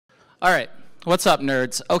All right, what's up,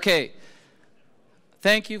 nerds? Okay,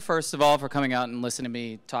 thank you, first of all, for coming out and listening to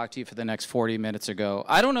me talk to you for the next 40 minutes or so.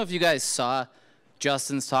 I don't know if you guys saw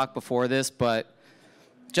Justin's talk before this, but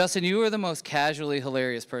Justin, you are the most casually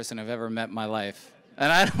hilarious person I've ever met in my life.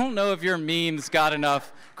 And I don't know if your memes got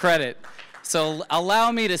enough credit. So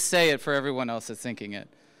allow me to say it for everyone else that's thinking it.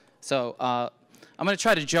 So I'm going to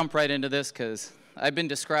try to jump right into this because I've been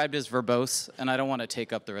described as verbose, and I don't want to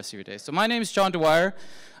take up the rest of your day. So my name is Dwyer,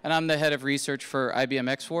 and I'm the head of research for IBM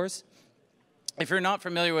X-Force. If you're not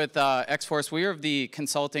familiar with X-Force, we are the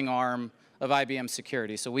consulting arm of IBM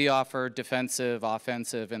Security. So we offer defensive,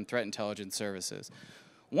 offensive, and threat intelligence services.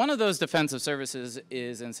 One of those defensive services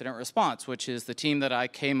is incident response, which is the team that I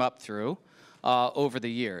came up through over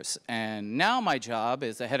the years. And now my job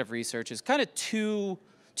as the head of research is kind of two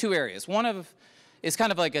areas. One is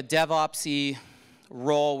kind of like a DevOps-y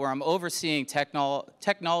role where I'm overseeing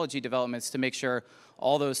technology developments to make sure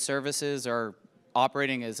all those services are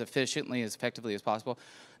operating as efficiently, as effectively as possible.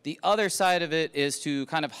 The other side of it is to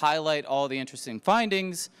kind of highlight all the interesting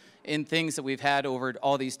findings in things that we've had over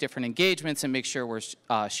all these different engagements and make sure we're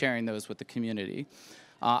sharing those with the community.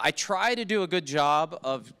 I try to do a good job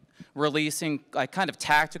of releasing kind of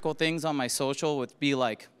tactical things on my social with be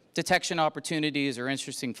like detection opportunities or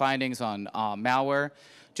interesting findings on malware,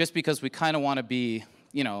 just because we kind of want to be,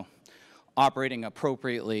 you know, operating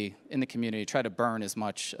appropriately in the community, try to burn as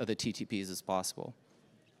much of the TTPs as possible.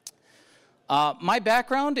 My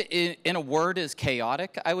background, in a word, is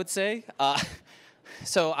chaotic, I would say.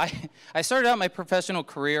 So I started out my professional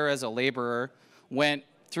career as a laborer, went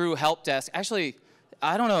through help desk. Actually,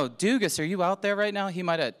 I don't know, Dugas, are you out there right now? He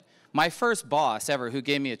might have. My first boss ever who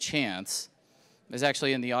gave me a chance is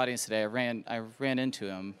actually in the audience today. I ran into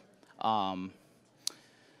him.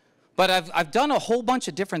 But I've done a whole bunch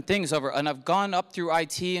of different things and I've gone up through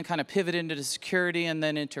IT and kind of pivoted into security and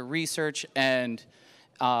then into research. And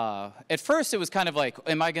at first it was kind of like,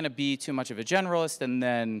 am I going to be too much of a generalist? And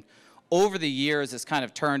then over the years, it's kind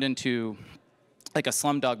of turned into like a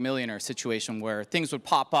Slumdog Millionaire situation where things would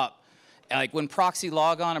pop up. Like when proxy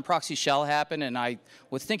logon and proxy shell happened, and I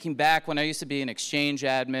was thinking back when I used to be an Exchange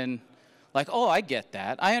admin, like, oh, I get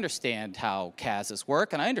that. I understand how CASs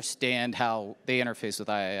work, and I understand how they interface with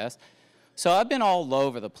IIS. So I've been all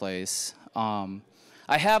over the place. I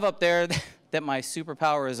have up there that my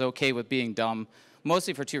superpower is okay with being dumb,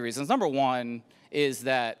 mostly for two reasons. Number one is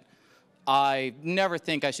that I never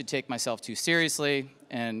think I should take myself too seriously.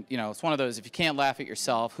 And, you know, it's one of those, if you can't laugh at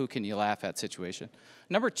yourself, who can you laugh at situation.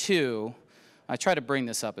 Number two, I try to bring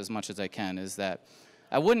this up as much as I can, is that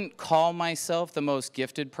I wouldn't call myself the most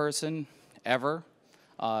gifted person ever.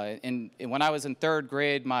 And when I was in third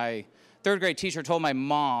grade, my third grade teacher told my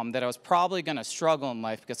mom that I was probably going to struggle in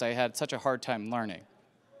life because I had such a hard time learning.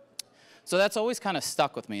 So that's always kind of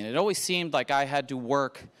stuck with me. And it always seemed like I had to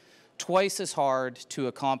work twice as hard to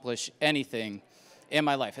accomplish anything in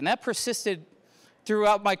my life. And that persisted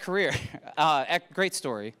throughout my career. Great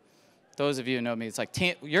story. Those of you who know me, it's like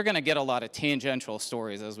you're going to get a lot of tangential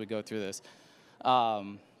stories as we go through this.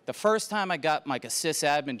 The first time I got like a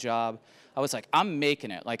sysadmin job, I was like, I'm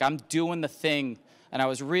making it. Like, I'm doing the thing. And I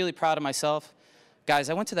was really proud of myself. Guys,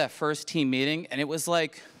 I went to that first team meeting, and it was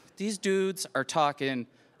like, these dudes are talking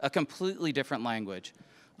a completely different language.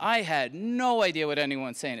 I had no idea what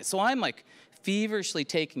anyone's saying. So I'm like feverishly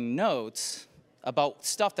taking notes about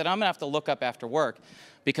stuff that I'm going to have to look up after work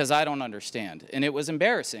because I don't understand. And it was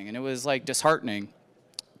embarrassing, and it was like disheartening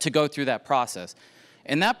to go through that process.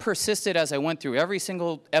 And that persisted as I went through every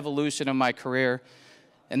single evolution of my career.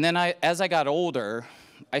 And then as I got older,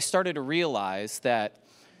 I started to realize that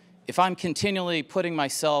if I'm continually putting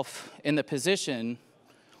myself in the position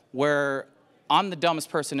where I'm the dumbest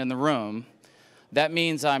person in the room, that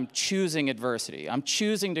means I'm choosing adversity. I'm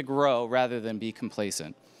choosing to grow rather than be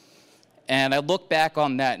complacent. And I look back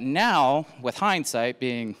on that now, with hindsight,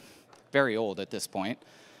 being very old at this point,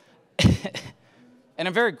 and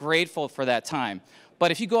I'm very grateful for that time. But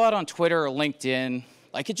if you go out on Twitter or LinkedIn,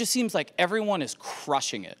 like, it just seems like everyone is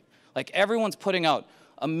crushing it. Like, everyone's putting out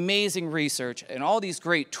amazing research and all these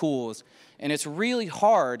great tools, and it's really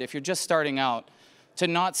hard if you're just starting out to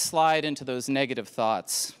not slide into those negative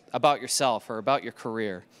thoughts about yourself or about your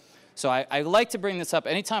career. So I like to bring this up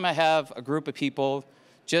anytime I have a group of people,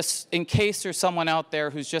 just in case there's someone out there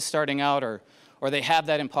who's just starting out or they have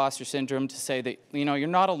that imposter syndrome, to say that, you know, you're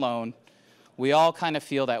not alone. We all kind of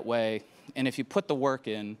feel that way, and if you put the work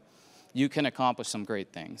in, you can accomplish some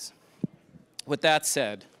great things. With that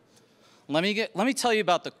said, let me tell you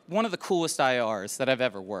about one of the coolest IRs that I've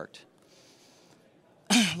ever worked.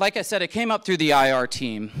 Like I said, I came up through the IR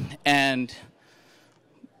team, and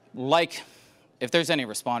like if there's any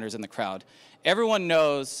responders in the crowd, everyone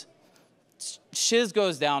knows shiz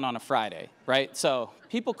goes down on a Friday, right? So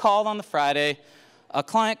people call on the Friday, a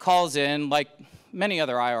client calls in, like many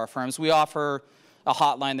other IR firms, we offer a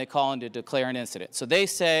hotline they call in to declare an incident. So they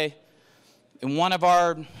say, in one of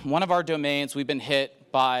our domains, we've been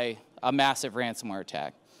hit by a massive ransomware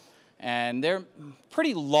attack. And they're a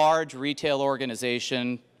pretty large retail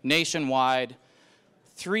organization, nationwide,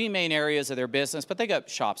 3 main areas of their business, but they got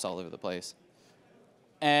shops all over the place.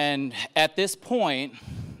 And at this point,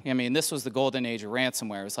 I mean, this was the golden age of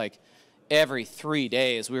ransomware. It was like every 3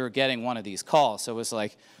 days we were getting one of these calls. So it was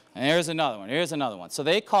like, here's another one, here's another one. So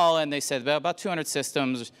they call in, they said about 200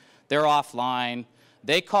 systems, they're offline.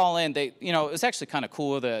 They call in, you know, it was actually kind of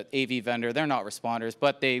cool, the AV vendor, they're not responders,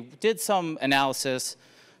 but they did some analysis,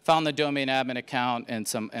 found the domain admin account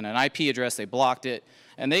and an IP address, they blocked it,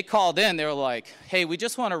 and they called in, they were like, hey, we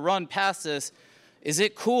just want to run past this, is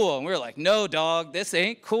it cool? And we were like, no, dog, this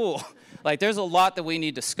ain't cool. Like, there's a lot that we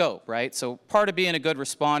need to scope, right? So part of being a good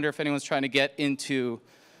responder, if anyone's trying to get into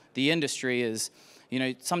the industry, is, you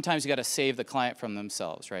know, sometimes you got to save the client from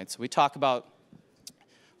themselves, right? So we talk about,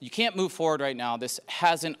 you can't move forward right now. This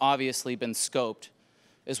hasn't obviously been scoped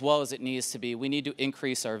as well as it needs to be. We need to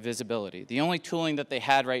increase our visibility. The only tooling that they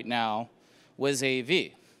had right now was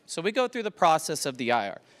AV. So we go through the process of the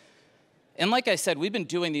IR. And like I said, we've been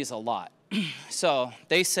doing these a lot. So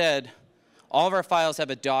they said, all of our files have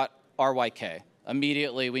a .ryk.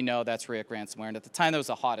 Immediately, we know that's RIC ransomware. And at the time, that was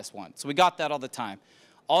the hottest one. So we got that all the time.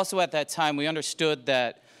 Also at that time, we understood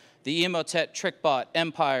that the Emotet, TrickBot,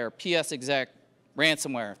 Empire, PS Exec,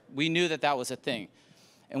 ransomware, we knew that that was a thing.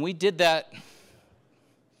 And we did that,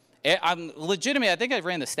 legitimately, I think I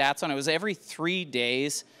ran the stats on it. It was every 3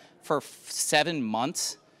 days for 7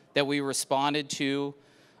 months that we responded to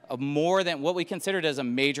more than what we considered as a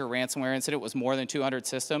major ransomware incident was more than 200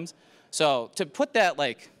 systems. So to put that,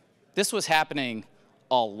 like, this was happening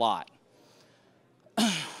a lot.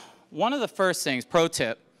 One of the first things, pro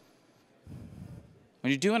tip,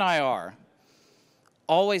 when you do an IR,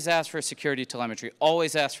 always ask for security telemetry,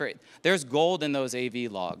 always ask for it. There's gold in those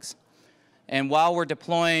AV logs. And while we're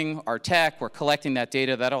deploying our tech, we're collecting that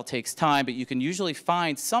data, that all takes time, but you can usually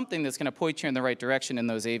find something that's gonna point you in the right direction in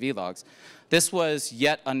those AV logs. This was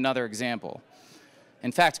yet another example.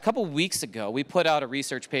 In fact, a couple weeks ago, we put out a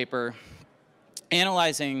research paper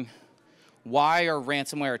analyzing why are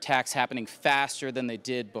ransomware attacks happening faster than they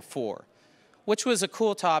did before, which was a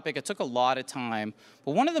cool topic. It took a lot of time.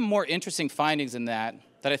 But one of the more interesting findings in that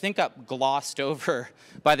I think got glossed over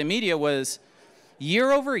by the media was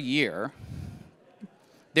year over year,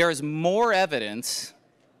 there is more evidence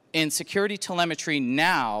in security telemetry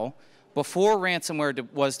now before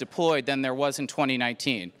ransomware was deployed than there was in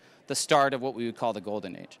 2019, the start of what we would call the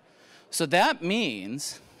golden age. So that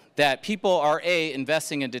means that people are A,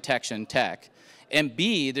 investing in detection tech, and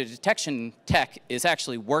B, the detection tech is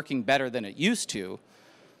actually working better than it used to,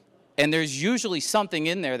 and there's usually something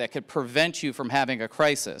in there that could prevent you from having a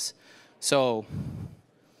crisis. So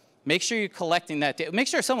make sure you're collecting that data. Make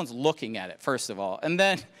sure someone's looking at it, first of all, and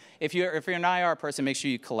then if you're an IR person, make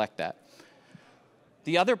sure you collect that.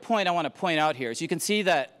 The other point I want to point out here is you can see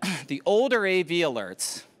that the older AV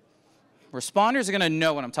alerts, responders are going to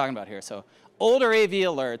know what I'm talking about here. So older AV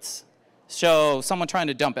alerts show someone trying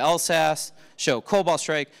to dump LSAS, show Cobalt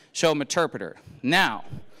Strike, show Meterpreter. Now,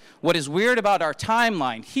 what is weird about our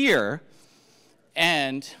timeline here,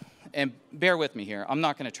 and bear with me here, I'm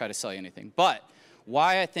not going to try to sell you anything, but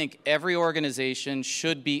why I think every organization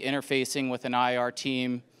should be interfacing with an IR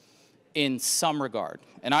team in some regard,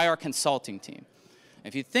 an IR consulting team.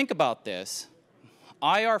 If you think about this,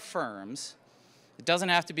 IR firms, it doesn't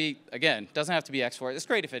have to be, again, it doesn't have to be X4. It's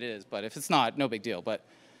great if it is, but if it's not, no big deal. But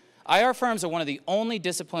IR firms are one of the only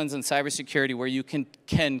disciplines in cybersecurity where you can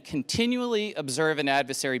continually observe an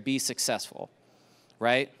adversary be successful,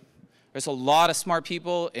 right? There's a lot of smart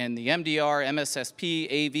people in the MDR,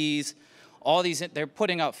 MSSP, AVs, all these, they're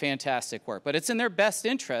putting out fantastic work. But it's in their best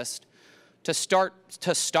interest to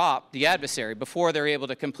stop the adversary before they're able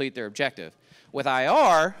to complete their objective. With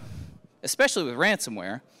IR, especially with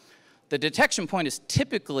ransomware, the detection point is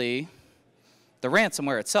typically the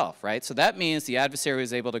ransomware itself, right? So that means the adversary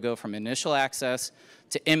is able to go from initial access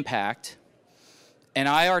to impact, and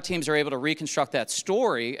IR teams are able to reconstruct that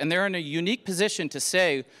story, and they're in a unique position to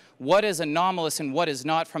say what is anomalous and what is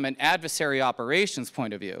not from an adversary operations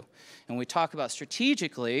point of view. And we talk about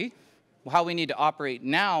strategically how we need to operate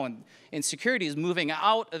now in security is moving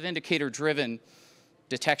out of indicator-driven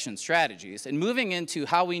detection strategies and moving into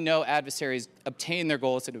how we know adversaries obtain their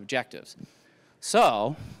goals and objectives.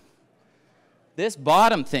 So this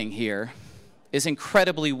bottom thing here is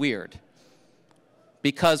incredibly weird.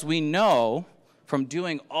 because we know from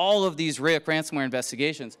doing all of these ransomware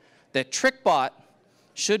investigations that TrickBot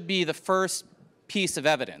should be the first piece of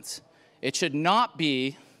evidence. It should not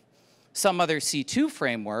be some other C2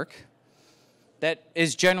 framework that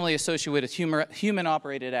is generally associated with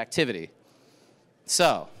human-operated activity.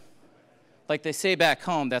 So, like they say back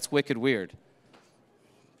home, that's wicked weird.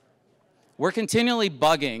 We're continually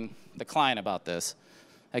bugging the client about this.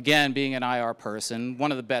 Again, being an IR person,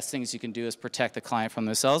 one of the best things you can do is protect the client from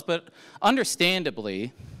themselves, but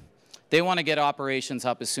understandably, they want to get operations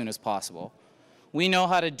up as soon as possible. We know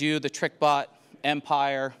how to do the TrickBot,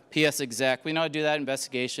 Empire, PS exec. We know how to do that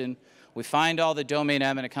investigation. We find all the domain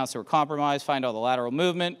admin accounts that were compromised, find all the lateral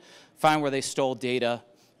movement, find where they stole data,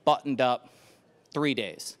 buttoned up, 3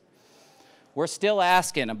 days. We're still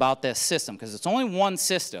asking about this system because it's only one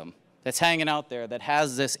system that's hanging out there that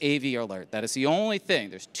has this AV alert. That is the only thing.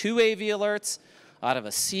 There's 2 AV alerts out of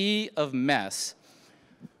a sea of mess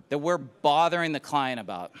that we're bothering the client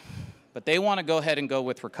about. But they want to go ahead and go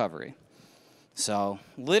with recovery. So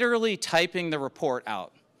literally typing the report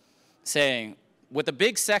out, saying, with a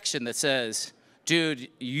big section that says, dude,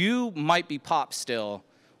 you might be popped still.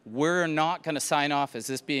 We're not going to sign off as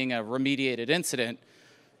this being a remediated incident.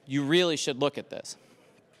 You really should look at this.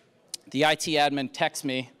 The IT admin texts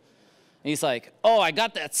me, and he's like, oh, I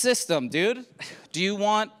got that system, dude. Do you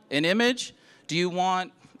want an image? Do you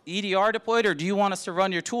want EDR deployed, or do you want us to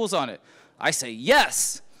run your tools on it? I say,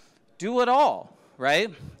 yes, do it all, right?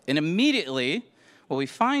 And immediately, what we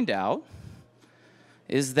find out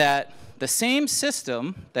is that the same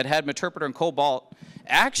system that had Meterpreter and Cobalt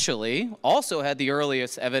actually also had the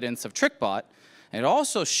earliest evidence of TrickBot. And it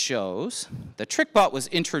also shows that TrickBot was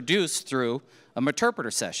introduced through a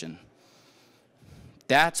Meterpreter session.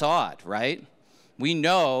 That's odd, right? We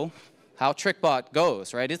know how TrickBot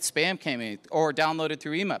goes, right? It's spam came in or downloaded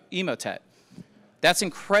through Emotet. That's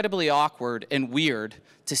incredibly awkward and weird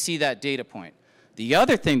to see that data point. The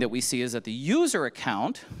other thing that we see is that the user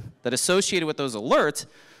account that associated with those alerts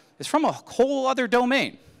is from a whole other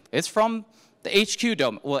domain. It's from the HQ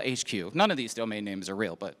domain. Well, HQ. None of these domain names are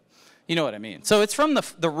real, but you know what I mean. So it's from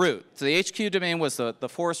the root. So the HQ domain was the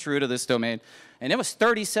forced root of this domain, and it was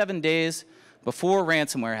 37 days before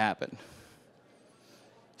ransomware happened.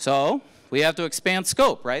 So we have to expand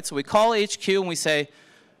scope, right? So we call HQ and we say,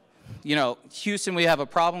 you know, Houston, we have a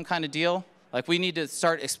problem kind of deal. Like, we need to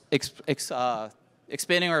start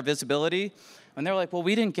expanding our visibility. And they're like, well,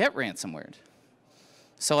 we didn't get ransomware.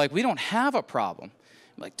 So, like, we don't have a problem.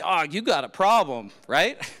 I'm like, dog, you got a problem,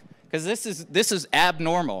 right? Because this is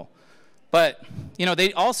abnormal. But, you know,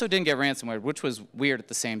 they also didn't get ransomware, which was weird at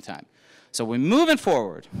the same time. So we're moving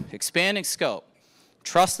forward, expanding scope,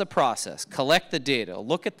 trust the process, collect the data,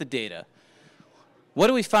 look at the data. What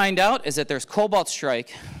do we find out is that there's Cobalt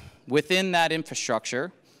Strike within that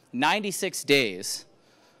infrastructure 96 days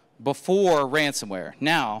before ransomware.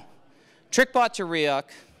 Now, TrickBot to Ryuk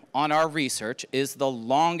on our research is the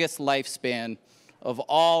longest lifespan of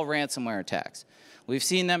all ransomware attacks. We've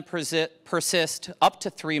seen them persist up to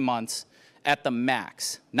 3 months at the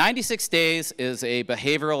max. 96 days is a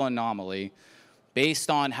behavioral anomaly based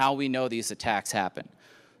on how we know these attacks happen.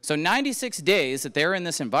 So 96 days that they're in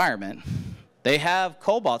this environment, they have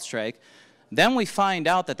Cobalt Strike. Then we find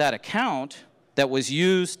out that that account that was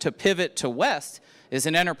used to pivot to West is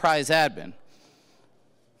an enterprise admin.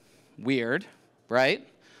 Weird, right?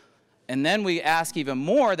 And then we ask even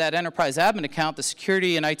more, that enterprise admin account, the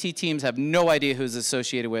security and IT teams have no idea who's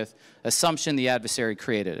associated with. Assumption the adversary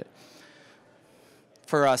created it.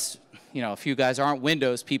 For us, you know, if you guys aren't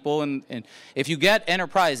Windows people, and if you get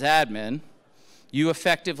enterprise admin, you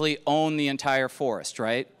effectively own the entire forest,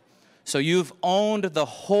 right? So you've owned the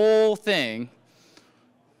whole thing,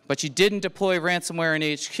 but you didn't deploy ransomware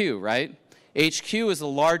in HQ, right? HQ is the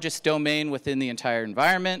largest domain within the entire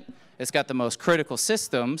environment. It's got the most critical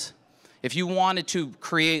systems. If you wanted to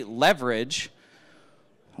create leverage,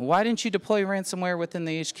 why didn't you deploy ransomware within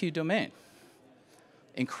the HQ domain?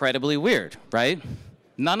 Incredibly weird, right?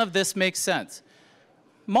 None of this makes sense.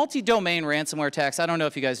 Multi-domain ransomware attacks, I don't know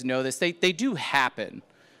if you guys know this, they do happen.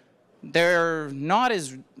 They're not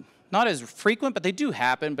as frequent, but they do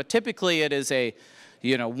happen. But typically it is a,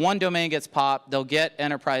 you know, one domain gets popped, they'll get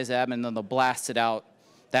enterprise admin, then they'll blast it out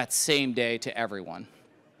that same day to everyone.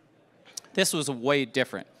 This was way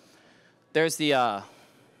different. There's the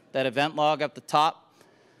that event log up the top.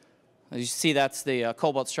 As you see, that's the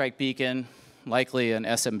Cobalt Strike beacon, likely an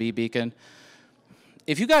SMB beacon.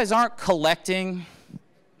 If you guys aren't collecting,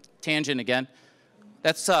 tangent again,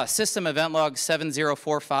 that's system event log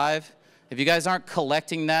 7045. If you guys aren't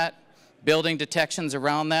collecting that, building detections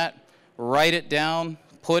around that, write it down,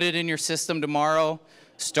 put it in your system tomorrow,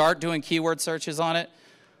 Start doing keyword searches on it.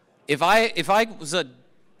 If I was a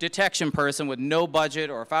detection person with no budget,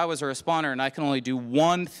 or if I was a responder and I can only do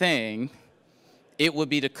one thing, it would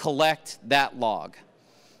be to collect that log.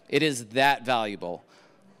 It is that valuable.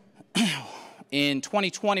 In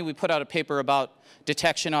 2020, we put out a paper about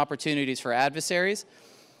detection opportunities for adversaries.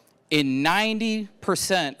 In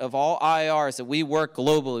 90% of all IRs that we work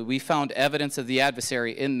globally, we found evidence of the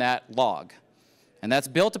adversary in that log. And that's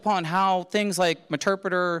built upon how things like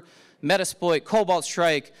Meterpreter, Metasploit, Cobalt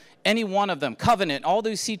Strike, any one of them, Covenant, all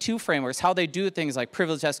those C2 frameworks, how they do things like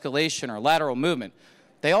privilege escalation or lateral movement.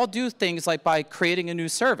 They all do things like by creating a new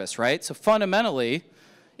service, right? So fundamentally,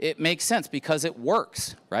 it makes sense because it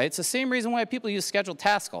works, right? It's the same reason why people use scheduled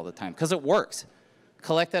tasks all the time, because it works.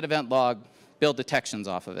 Collect that event log, build detections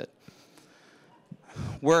off of it.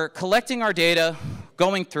 We're collecting our data,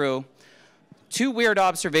 going through. Two weird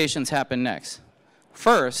observations happen next.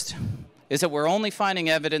 First is that we're only finding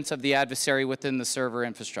evidence of the adversary within the server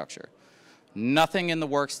infrastructure. Nothing in the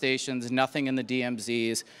workstations, nothing in the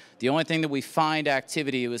DMZs. The only thing that we find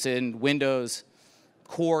activity was in Windows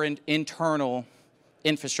core and internal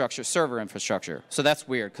infrastructure, server infrastructure. So that's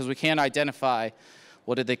weird, because we can't identify,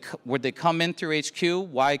 well, would they come in through HQ?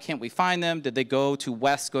 Why can't we find them? Did they go to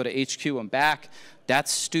West, go to HQ and back?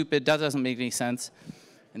 That's stupid. That doesn't make any sense.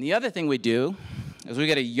 And the other thing we do is we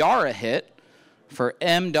get a Yara hit for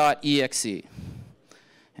m.exe.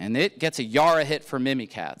 And it gets a Yara hit for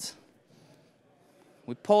Mimikatz.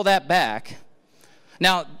 We pull that back.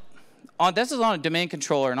 Now, this is on a domain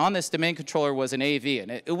controller, and on this domain controller was an AV,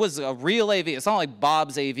 and it was a real AV. It's not like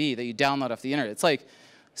Bob's AV that you download off the internet. It's like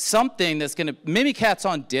something that's going to, Mimikatz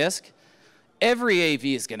on disk, every AV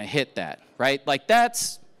is going to hit that, right? Like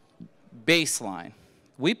that's baseline.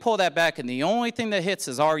 We pull that back, and the only thing that hits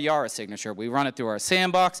is our Yara signature. We run it through our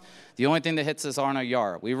sandbox. The only thing that hits is on our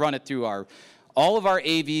Yara. We run it through all of our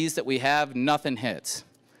AVs that we have, nothing hits.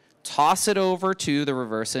 Toss it over to the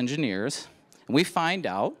reverse engineers, and we find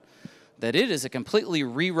out that it is a completely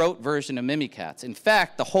rewrote version of Mimikatz. In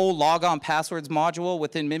fact, the whole logon passwords module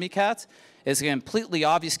within Mimikatz is completely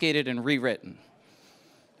obfuscated and rewritten.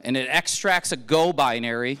 And it extracts a Go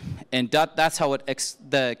binary, and that's how it gets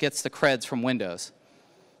the creds from Windows.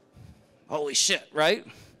 Holy shit, right?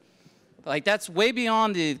 Like, that's way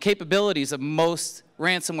beyond the capabilities of most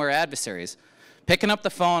ransomware adversaries. Picking up the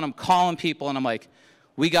phone, I'm calling people, and I'm like,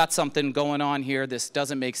 we got something going on here. This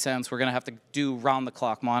doesn't make sense. We're going to have to do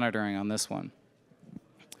round-the-clock monitoring on this one.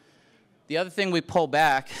 The other thing we pull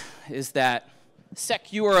back is that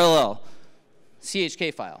SecURL,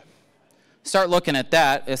 CHK file. Start looking at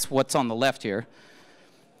that. It's what's on the left here.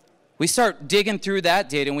 We start digging through that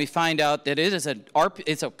data, and we find out that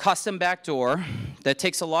it's a custom backdoor that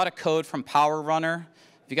takes a lot of code from PowerRunner.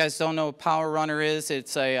 If you guys don't know what PowerRunner is,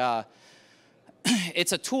 it's a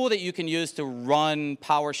tool that you can use to run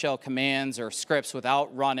PowerShell commands or scripts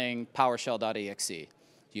without running PowerShell.exe.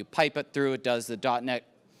 You pipe it through, it does the .NET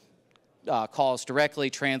calls directly,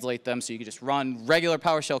 translate them, so you can just run regular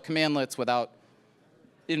PowerShell commandlets without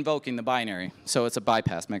invoking the binary. So it's a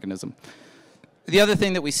bypass mechanism. The other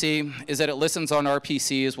thing that we see is that it listens on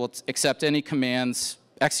RPCs, will accept any commands,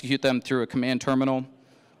 execute them through a command terminal.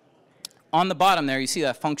 On the bottom there, you see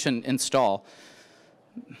that function install.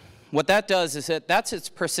 What that does is that's its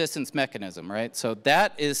persistence mechanism, right? So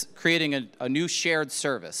that is creating a new shared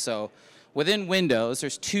service. So within Windows,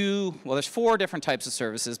 there's four different types of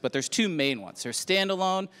services, but there's two main ones. There's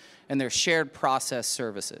standalone and there's shared process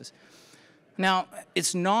services. Now,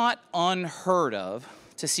 it's not unheard of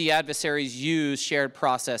to see adversaries use shared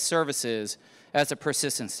process services as a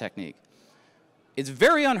persistence technique. It's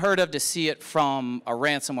very unheard of to see it from a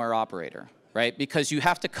ransomware operator, right? Because you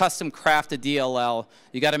have to custom craft a DLL.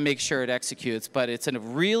 You got to make sure it executes, but it's in a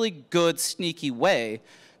really good, sneaky way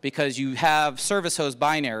because you have service host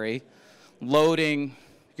binary loading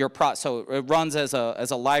your so it runs as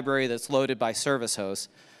a library that's loaded by service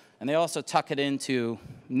host. And they also tuck it into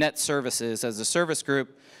net services as a service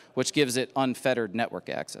group, which gives it unfettered network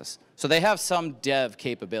access. So they have some dev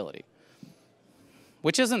capability,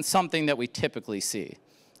 which isn't something that we typically see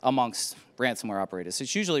amongst ransomware operators.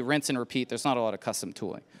 It's usually rinse and repeat. There's not a lot of custom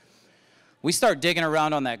tooling. We start digging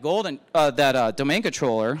around on that domain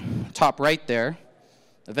controller, top right there,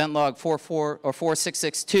 event log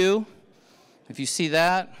 4662. If you see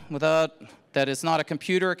that, that is not a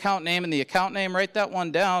computer account name and the account name, write that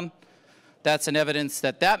one down. That's an evidence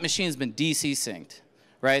that that machine's been DC synced,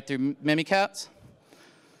 right, through Mimikatz.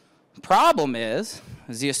 Problem is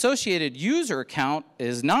the associated user account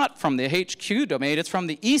is not from the HQ domain, it's from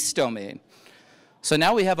the East domain. So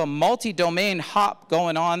now we have a multi-domain hop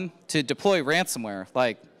going on to deploy ransomware.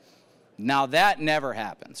 Like, Now that never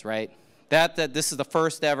happens, right? This is the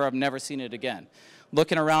first ever, I've never seen it again.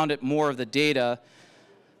 Looking around at more of the data,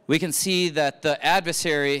 we can see that the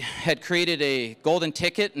adversary had created a golden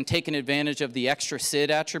ticket and taken advantage of the extra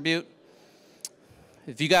SID attribute.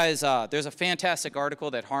 If you guys, there's a fantastic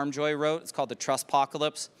article that Harmjoy wrote. It's called The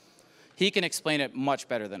Trustpocalypse. He can explain it much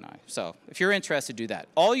better than I. So if you're interested, do that.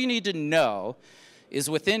 All you need to know is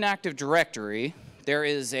within Active Directory, there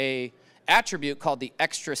is a attribute called the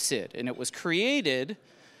extra SID, and it was created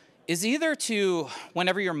is either to,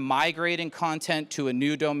 whenever you're migrating content to a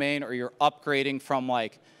new domain or you're upgrading from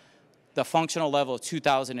like the functional level of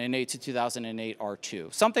 2008 to 2008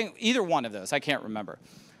 R2. Something, either one of those, I can't remember.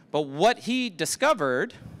 But what he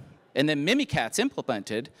discovered, and then Mimikatz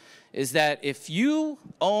implemented, is that if you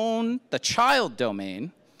own the child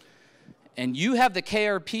domain and you have the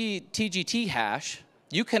KRP TGT hash,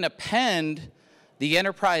 you can append the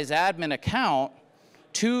enterprise admin account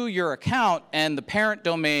to your account and the parent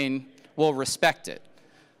domain will respect it.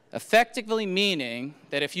 Effectively meaning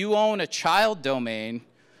that if you own a child domain,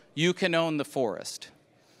 you can own the forest.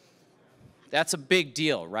 That's a big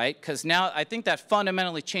deal, right? Because now I think that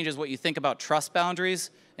fundamentally changes what you think about trust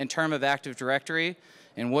boundaries in terms of Active Directory,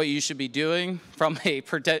 and what you should be doing from a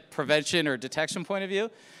prevention or detection point of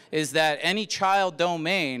view is that any child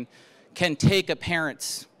domain can take a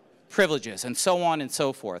parent's privileges and so on and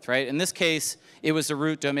so forth, right? In this case, it was the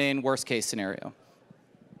root domain, worst case scenario.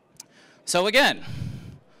 So again,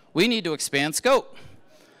 we need to expand scope.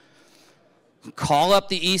 Call up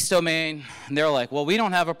the East domain, and they're like, well, we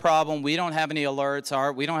don't have a problem. We don't have any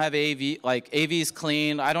alerts. We don't have AV, like AV's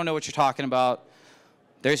clean. I don't know what you're talking about.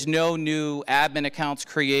 There's no new admin accounts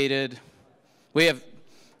created. We have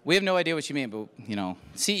no idea what you mean, but you know,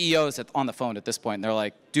 CEOs on the phone at this point, and they're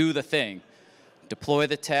like, do the thing. Deploy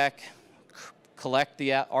the tech, collect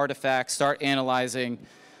the artifacts, start analyzing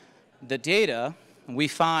the data. We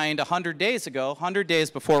find 100 days ago, 100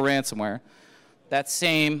 days before ransomware, that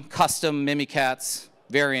same custom Mimikatz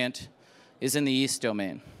variant is in the East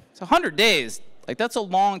domain. So 100 days, like that's a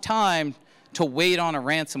long time to wait on a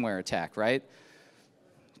ransomware attack, right?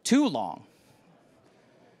 Too long.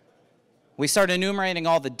 We start enumerating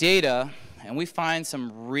all the data, and we find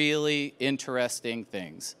some really interesting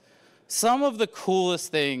things. Some of the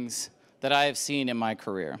coolest things that I have seen in my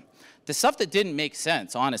career. The stuff that didn't make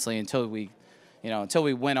sense, honestly, until we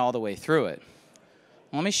went all the way through it.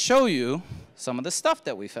 Let me show you some of the stuff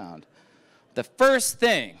that we found. The first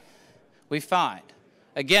thing we find,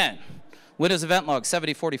 again, Windows Event Log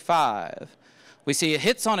 7045. We see it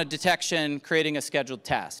hits on a detection, creating a scheduled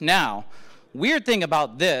task. Now, weird thing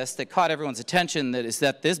about this that caught everyone's attention is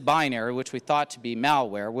that this binary, which we thought to be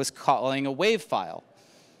malware, was calling a WAV file.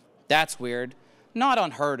 That's weird. Not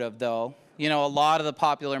unheard of, though. You know, a lot of the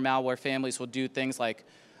popular malware families will do things like,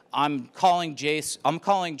 I'm calling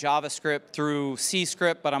JavaScript through C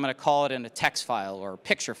script, but I'm going to call it in a text file or a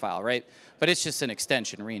picture file, right? But it's just an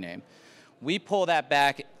extension rename. We pull that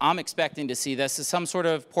back. I'm expecting to see this as some sort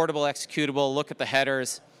of portable executable. Look at the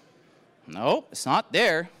headers. Nope, it's not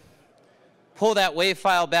there. Pull that WAV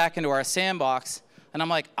file back into our sandbox, and I'm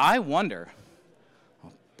like, I wonder.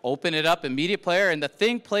 Open it up in Media Player, and the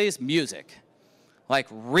thing plays music, like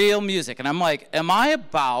real music. And I'm like, am I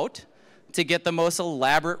about to get the most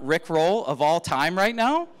elaborate Rickroll of all time right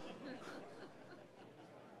now?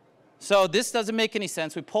 So this doesn't make any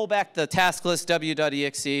sense. We pull back the task list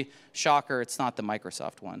w.exe. Shocker, it's not the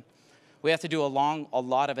Microsoft one. We have to do a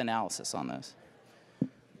lot of analysis on this.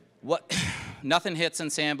 Nothing hits in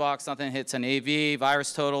Sandbox, nothing hits in AV,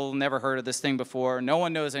 Virus Total, never heard of this thing before. No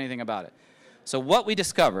one knows anything about it. So what we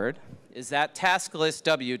discovered is that task list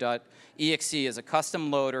w.exe is a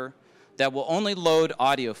custom loader that will only load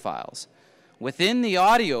audio files. Within the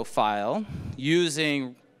audio file,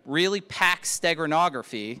 using really packed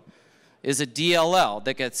steganography, is a DLL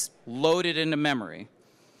that gets loaded into memory.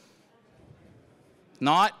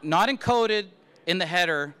 Not encoded in the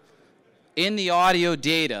header, in the audio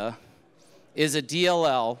data is a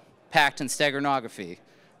DLL packed in steganography,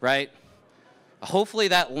 right? Hopefully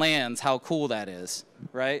that lands how cool that is,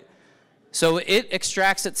 right? So it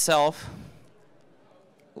extracts itself,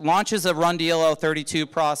 launches a run DLL32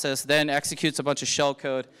 process, then executes a bunch of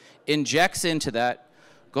shellcode, injects into that,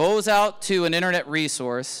 goes out to an internet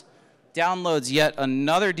resource, downloads yet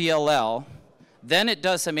another DLL, then it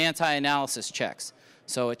does some anti-analysis checks.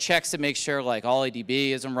 So it checks to make sure like all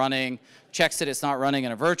ADB isn't running, checks that it's not running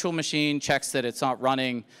in a virtual machine, checks that it's not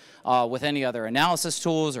running with any other analysis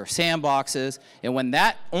tools or sandboxes. And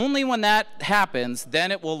only when that happens,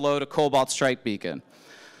 then it will load a Cobalt Strike beacon.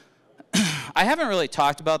 I haven't really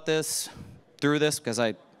talked about this through this because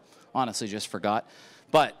I honestly just forgot.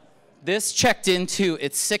 But this checked into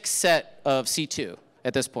its sixth set of C2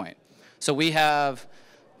 at this point. So we have,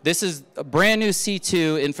 this is a brand new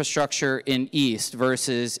C2 infrastructure in East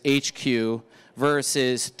versus HQ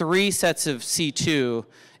versus 3 sets of C2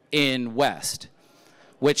 in West,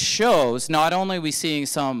 which shows not only are we seeing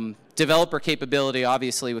some developer capability,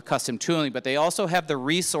 obviously, with custom tooling, but they also have the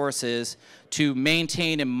resources to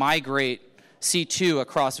maintain and migrate C2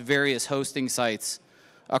 across various hosting sites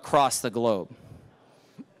across the globe.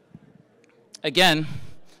 Again,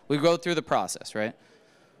 we go through the process, right?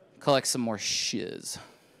 Collect some more shiz.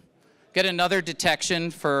 Get another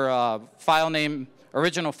detection for file name,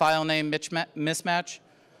 original file name mismatch.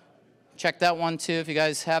 Check that one too if you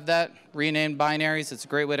guys have that. Renamed binaries, it's a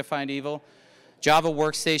great way to find evil. Java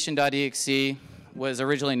workstation.exe was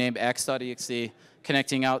originally named x.exe,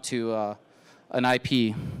 connecting out to an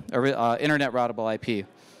IP, internet routable IP.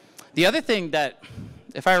 The other thing that,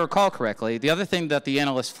 if I recall correctly, the other thing that the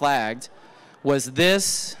analyst flagged was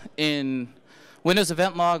this in Windows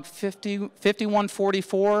Event Log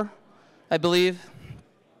 5144, I believe.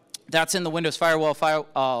 That's in the Windows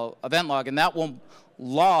Firewall event log, and that will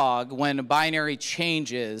log when a binary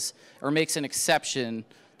changes or makes an exception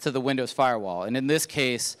to the Windows Firewall. And in this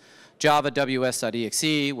case, Java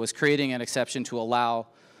ws.exe was creating an exception to allow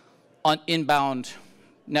inbound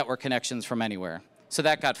network connections from anywhere. So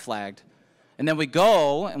that got flagged. And then we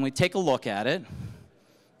go and we take a look at it.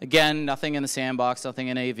 Again, nothing in the sandbox, nothing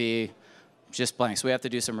in AV, just blank. So we have to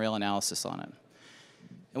do some real analysis on it.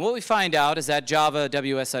 And what we find out is that Java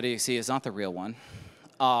ws.exe is not the real one.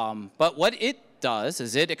 But what it does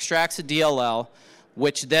is it extracts a DLL,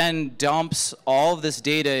 which then dumps all of this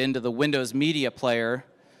data into the Windows Media Player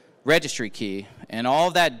registry key. And all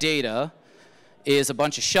of that data is a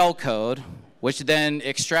bunch of shell code, which then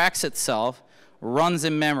extracts itself, runs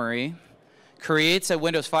in memory, creates a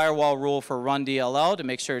Windows Firewall rule for run DLL to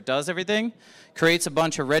make sure it does everything, creates a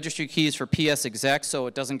bunch of registry keys for psexec so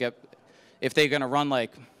it doesn't get, if they're going to run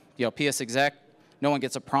like, you know, psexec, no one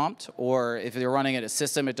gets a prompt, or if they're running at a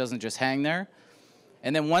system, it doesn't just hang there.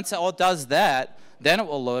 And then once it all does that, then it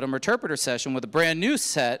will load a interpreter session with a brand new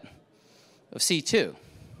set of C2.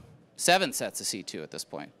 7 sets of C2 at this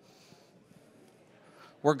point.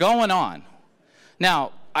 We're going on.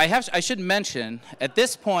 Now, I should mention, at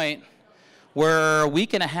this point, we're a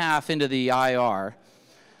week and a half into the IR.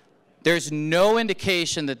 There's no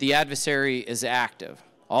indication that the adversary is active.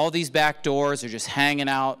 All these back doors are just hanging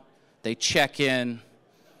out. They check in.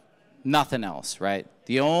 Nothing else, right?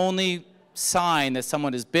 The only sign that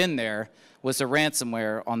someone has been there was a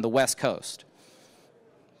ransomware on the West Coast.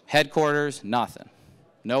 Headquarters, nothing.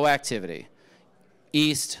 No activity.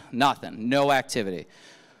 East, nothing. No activity.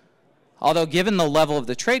 Although given the level of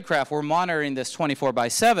the tradecraft, we're monitoring this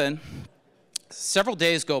 24/7. Several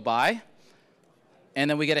days go by, and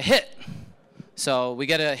then we get a hit. So we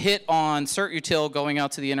get a hit on certutil going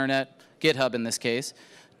out to the internet, GitHub in this case,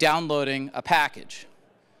 downloading a package.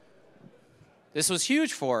 This was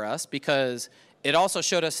huge for us because it also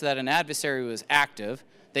showed us that an adversary was active.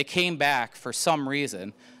 They came back for some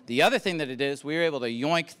reason. The other thing that it is, we were able to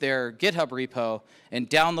yoink their GitHub repo and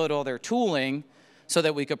download all their tooling so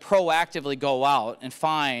that we could proactively go out and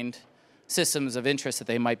find systems of interest that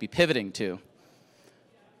they might be pivoting to.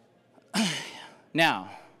 Now,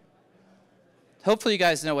 hopefully you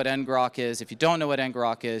guys know what ngrok is. If you don't know what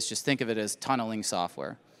ngrok is, just think of it as tunneling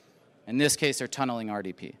software. In this case, they're tunneling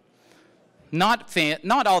RDP.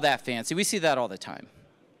 Not all that fancy. We see that all the time.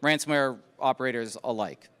 Ransomware operators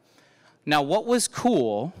alike. Now, what was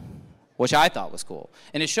cool, which I thought was cool,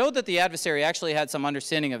 and it showed that the adversary actually had some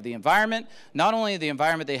understanding of the environment. Not only the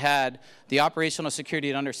environment, they had the operational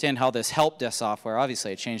security to understand how this help desk software,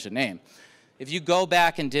 obviously I changed the name. If you go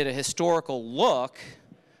back and did a historical look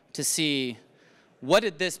to see what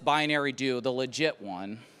did this binary do, the legit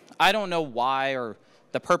one, I don't know why or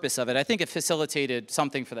the purpose of it. I think it facilitated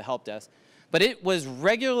something for the help desk. But it was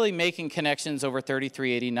regularly making connections over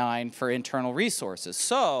 3389 for internal resources.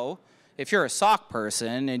 So if you're a SOC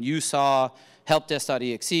person and you saw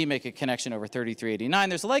helpdesk.exe make a connection over 3389,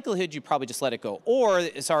 there's a likelihood you probably just let it go. Or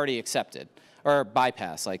it's already accepted or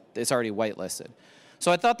bypassed, like it's already whitelisted.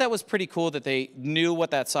 So I thought that was pretty cool that they knew what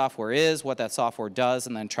that software is, what that software does,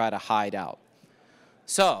 and then try to hide out.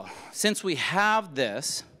 So since we have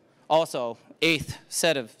this, also 8th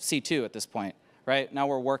set of C2 at this point, right? Now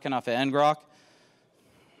we're working off of ngrok.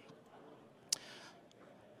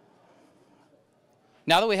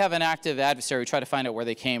 Now that we have an active adversary, we try to find out where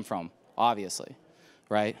they came from, obviously,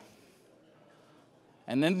 right?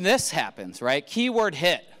 And then this happens, right? Keyword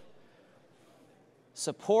hit.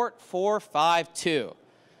 Support 452.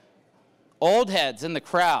 Old heads in the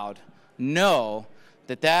crowd know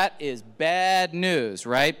that is bad news,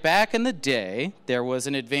 right? Back in the day, there was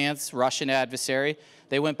an advanced Russian adversary.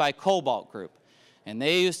 They went by Cobalt Group. And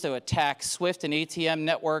they used to attack SWIFT and ATM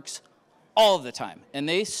networks all of the time. And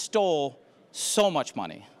they stole so much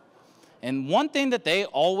money. And one thing that they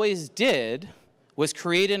always did was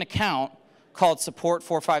create an account called Support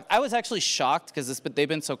 45. I was actually shocked because they've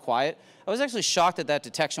been so quiet. I was actually shocked that that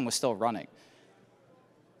detection was still running.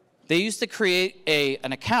 They used to create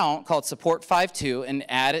an account called Support 52 and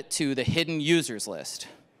add it to the hidden users list.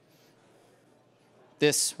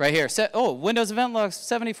 This right here. Oh, Windows event log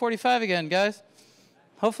 7045 again, guys.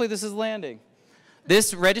 Hopefully this is landing.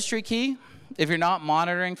 This registry key, if you're not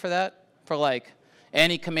monitoring for that, for like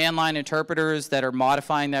any command line interpreters that are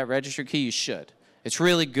modifying that registry key, you should. It's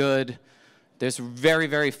really good. There's a very,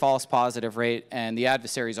 very false positive rate, and the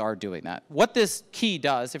adversaries are doing that. What this key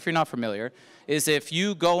does, if you're not familiar, is if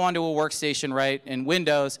you go onto a workstation, right, in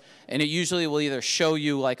Windows, and it usually will either show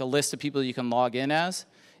you like a list of people you can log in as,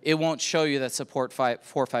 it won't show you that support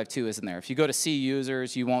 452 is in there. If you go to see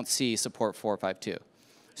users, you won't see support 452.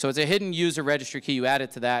 So it's a hidden user registry key. You add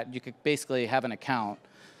it to that. You could basically have an account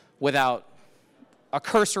without a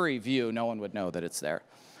cursory view. No one would know that it's there.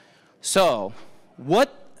 So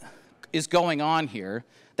what is going on here?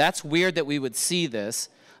 That's weird that we would see this.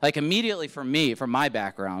 Like immediately for me, from my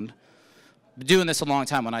background, doing this a long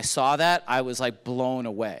time, when I saw that, I was like blown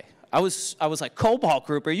away. I was like, Cobalt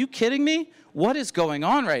Group, are you kidding me? What is going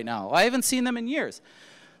on right now? I haven't seen them in years.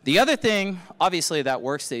 The other thing, obviously that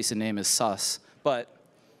workstation name is sus, but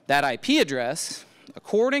that IP address,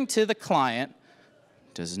 according to the client,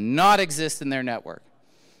 does not exist in their network.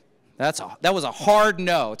 That was a hard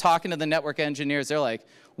no. Talking to the network engineers, they're like,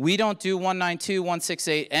 we don't do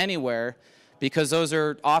 192.168 anywhere because those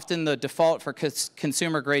are often the default for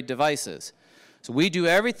consumer-grade devices. So we do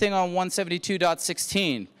everything on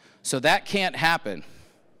 172.16, so that can't happen.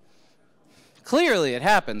 Clearly it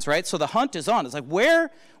happens, right? So the hunt is on. It's like, where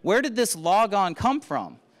did this logon come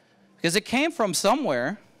from? Because it came from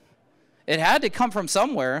somewhere. It had to come from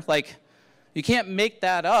somewhere. Like, you can't make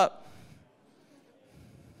that up.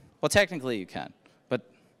 Well, technically you can, but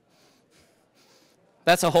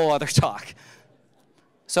that's a whole other talk.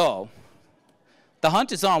 So the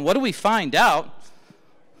hunt is on. What do we find out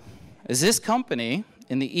is this company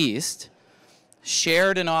in the East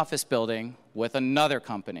shared an office building with another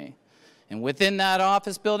company. And within that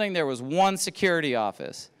office building, there was one security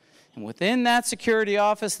office. And within that security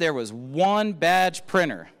office, there was one badge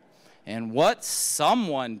printer. And what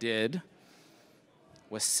someone did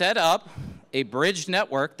was set up a bridge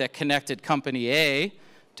network that connected company A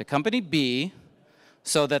to company B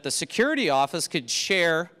so that the security office could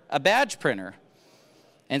share a badge printer.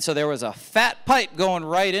 And so there was a fat pipe going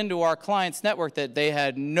right into our client's network that they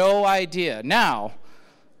had no idea. Now,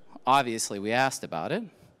 obviously, we asked about it.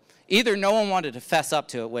 Either no one wanted to fess up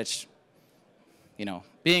to it, which, you know,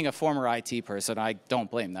 being a former IT person, I don't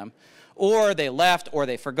blame them. Or they left, or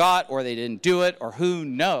they forgot, or they didn't do it, or who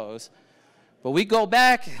knows. But we go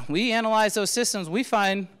back, we analyze those systems, we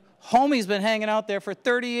find homie's been hanging out there for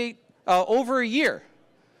over a year.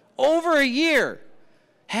 Over a year,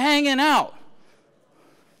 hanging out.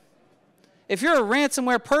 If you're a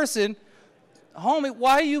ransomware person, homie,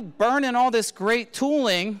 why are you burning all this great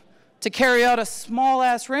tooling to carry out a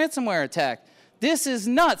small-ass ransomware attack? This is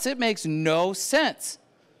nuts. It makes no sense.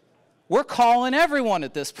 We're calling everyone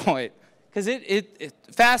at this point because it's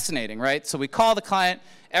fascinating, right? So we call the client.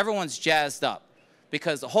 Everyone's jazzed up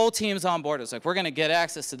because the whole team's on board. It's like, we're going to get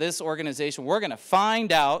access to this organization. We're going to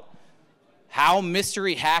find out how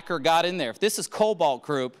mystery hacker got in there. If this is Cobalt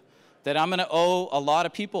Group, then I'm going to owe a lot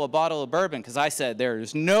of people a bottle of bourbon because I said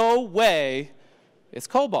there's no way it's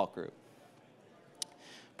Cobalt Group.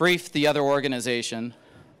 Briefed the other organization.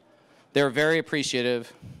 They were very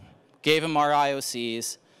appreciative. Gave them our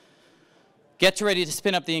IOCs. Get ready to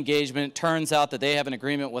spin up the engagement. Turns out that they have an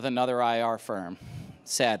agreement with another IR firm.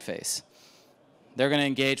 Sad face. They're going to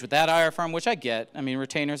engage with that IR firm, which I get. I mean,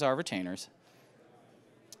 retainers are retainers.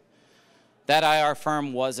 That IR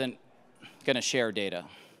firm wasn't going to share data.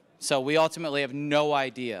 So we ultimately have no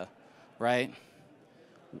idea, right,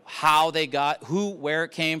 how they got, where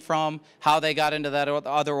it came from, how they got into that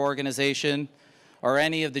other organization, or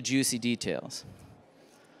any of the juicy details.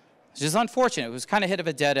 It's just unfortunate. It was kind of hit of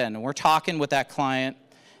a dead end. And we're talking with that client,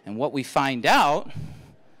 and what we find out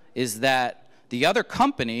is that the other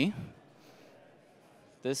company,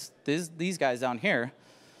 these guys down here,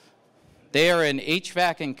 they are an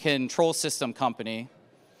HVAC and control system company,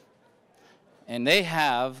 and they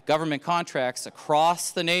have government contracts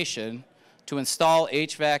across the nation to install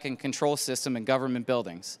HVAC and control system in government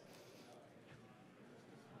buildings.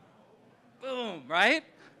 Boom, right?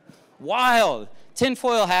 Wild.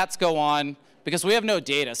 Tinfoil hats go on because we have no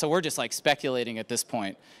data, so we're just like speculating at this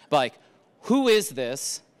point. But like, who is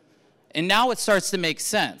this? And now it starts to make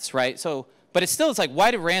sense, right? So, but it's like,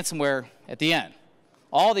 why did ransomware at the end?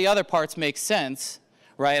 All the other parts make sense,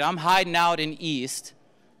 right? I'm hiding out in East,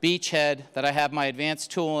 beachhead, that I have my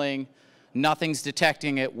advanced tooling, nothing's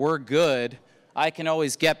detecting it, we're good. I can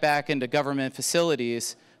always get back into government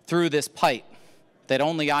facilities through this pipe that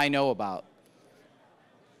only I know about.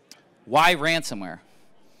 Why ransomware,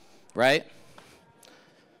 right?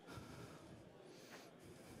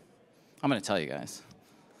 I'm going to tell you guys.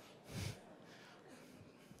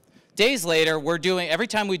 Days later, every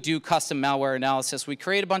time we do custom malware analysis, we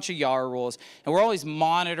create a bunch of YAR rules, and we're always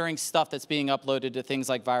monitoring stuff that's being uploaded to things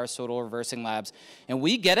like Virus Total Reversing Labs. And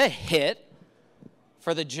we get a hit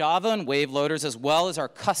for the Java and Wave loaders as well as our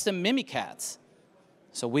custom Mimikatz.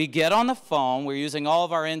 So we get on the phone, we're using all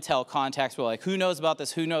of our Intel contacts, we're like, who knows about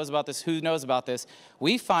this, who knows about this, who knows about this?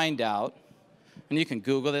 We find out, and you can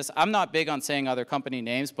Google this. I'm not big on saying other company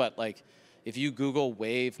names, but like, if you Google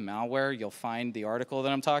Wave malware, you'll find the article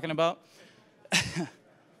that I'm talking about.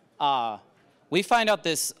 We find out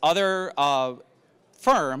this other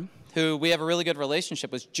firm, who we have a really good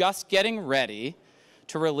relationship with, just getting ready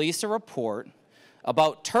to release a report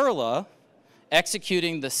about Turla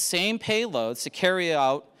executing the same payloads to carry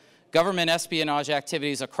out government espionage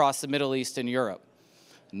activities across the Middle East and Europe.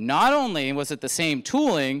 Not only was it the same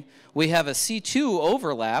tooling, we have a C2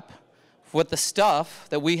 overlap with the stuff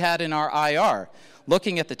that we had in our IR.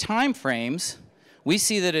 Looking at the time frames, we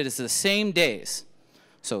see that it is the same days.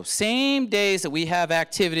 So same days that we have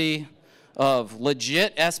activity of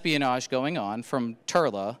legit espionage going on from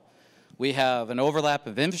Turla, we have an overlap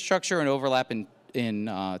of infrastructure, an overlap in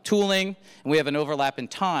tooling, and we have an overlap in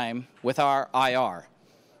time with our IR.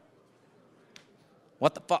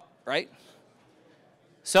 What the fuck, right?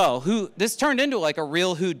 So this turned into like a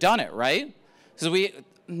real whodunit, right? Because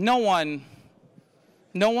no one's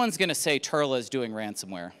going to say Turla is doing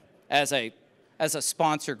ransomware as a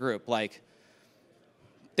sponsor group. Like,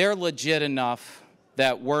 they're legit enough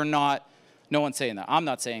that no one's saying that. I'm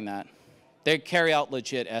not saying that. They carry out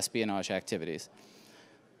legit espionage activities.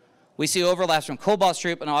 We see overlaps from Cobalt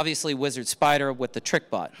Street and obviously Wizard Spider with the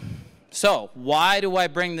TrickBot. So why do I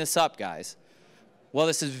bring this up, guys? Well,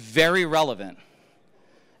 this is very relevant.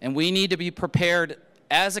 And we need to be prepared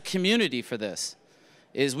as a community for this.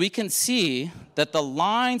 We can see that the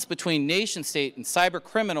lines between nation state and cyber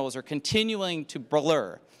criminals are continuing to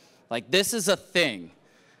blur. Like, this is a thing,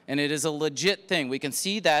 and it is a legit thing. We can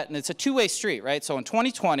see that, and it's a two-way street, right? So in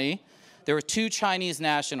 2020, there were 2 Chinese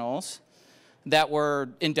nationals that were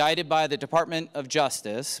indicted by the Department of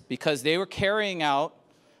Justice because they were carrying out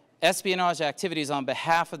espionage activities on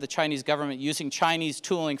behalf of the Chinese government using Chinese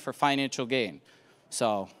tooling for financial gain.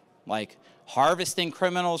 So, like, harvesting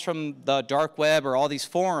criminals from the dark web or all these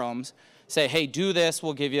forums, say, hey, do this,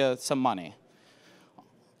 we'll give you some money.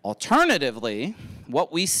 Alternatively,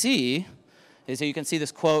 what we see is that you can see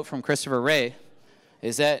this quote from Christopher Wray,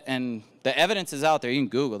 and the evidence is out there, you can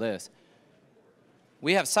Google this.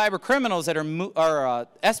 We have cyber criminals that are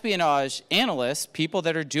espionage analysts, people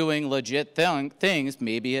that are doing legit things,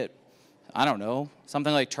 maybe at, I don't know,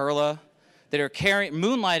 something like Turla, that are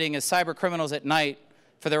moonlighting as cyber criminals at night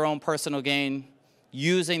for their own personal gain,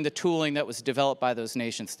 using the tooling that was developed by those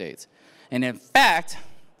nation states. And in fact,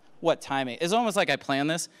 what timing? It's almost like I planned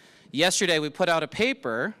this. Yesterday, we put out a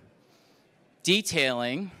paper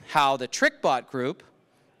detailing how the TrickBot group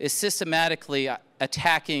is systematically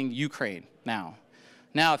attacking Ukraine now.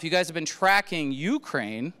 Now, if you guys have been tracking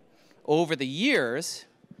Ukraine over the years,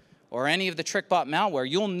 or any of the TrickBot malware,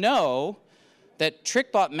 you'll know that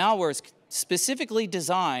TrickBot malware is specifically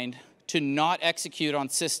designed to not execute on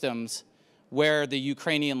systems where the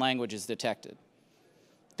Ukrainian language is detected.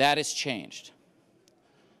 That has changed.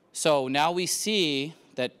 So now we see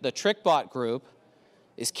that the TrickBot group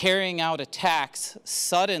is carrying out attacks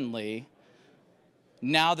suddenly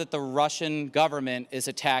now that the Russian government is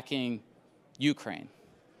attacking Ukraine.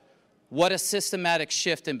 What a systematic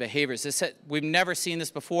shift in behaviors. We've never seen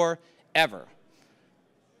this before, ever.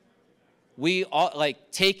 We all,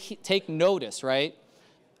 like, take notice, right?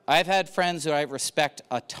 I've had friends who I respect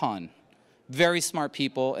a ton, very smart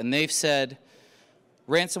people, and they've said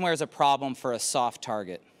ransomware is a problem for a soft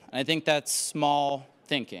target. And I think that's small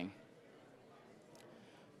thinking,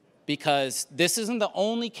 because this isn't the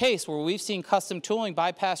only case where we've seen custom tooling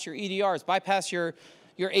bypass your EDRs, bypass your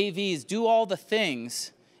AVs, do all the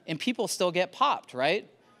things, and people still get popped, right?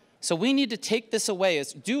 So we need to take this away,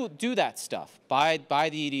 do that stuff. Buy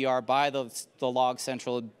the EDR, buy the log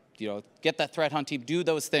central, get that threat hunt team, do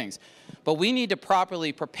those things. But we need to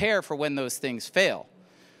properly prepare for when those things fail,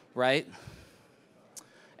 right?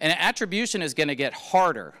 And attribution is going to get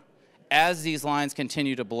harder as these lines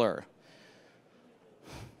continue to blur.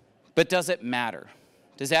 But does it matter?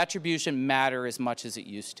 Does attribution matter as much as it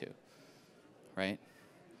used to, right?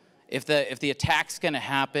 If the attack's going to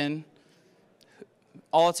happen,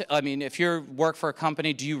 if you work for a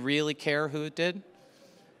company, do you really care who did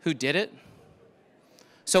it?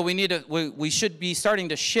 So we should be starting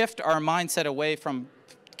to shift our mindset away from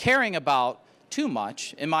caring about too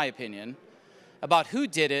much, in my opinion, about who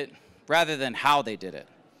did it rather than how they did it,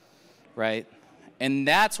 right? And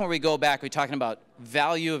that's when we go back, we're talking about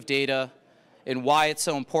value of data and why it's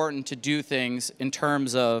so important to do things in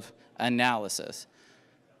terms of analysis.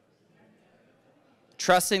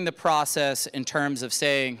 Trusting the process in terms of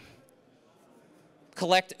saying,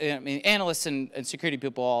 analysts and security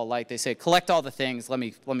people all they say, collect all the things, let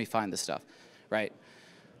me find the stuff, right?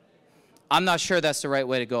 I'm not sure that's the right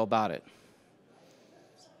way to go about it.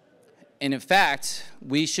 And in fact,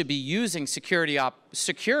 we should be using security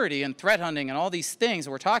and threat hunting and all these things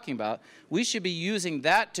that we're talking about, we should be using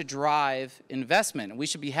that to drive investment. And we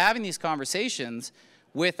should be having these conversations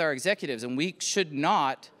with our executives, and we should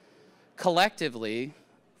not collectively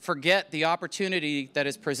forget the opportunity that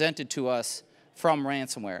is presented to us from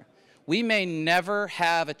ransomware. We may never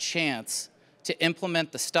have a chance to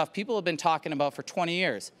implement the stuff people have been talking about for 20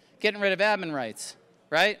 years. Getting rid of admin rights,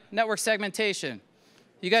 right? Network segmentation.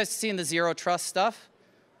 You guys seen the zero trust stuff?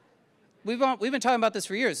 We've been talking about this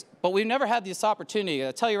for years, but we've never had this opportunity.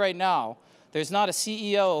 I'll tell you right now, there's not a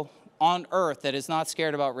CEO on earth that is not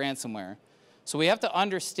scared about ransomware. So we have to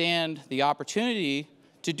understand the opportunity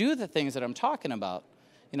to do the things that I'm talking about.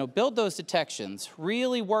 Build those detections,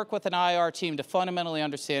 really work with an IR team to fundamentally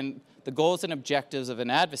understand the goals and objectives of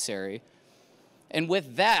an adversary. And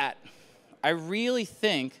with that, I really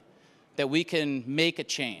think that we can make a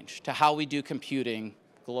change to how we do computing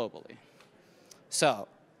globally. So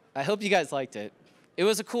I hope you guys liked it. It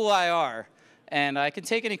was a cool IR, and I can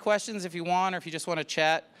take any questions if you want, or if you just want to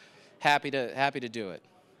chat, happy to do it.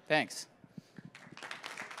 Thanks.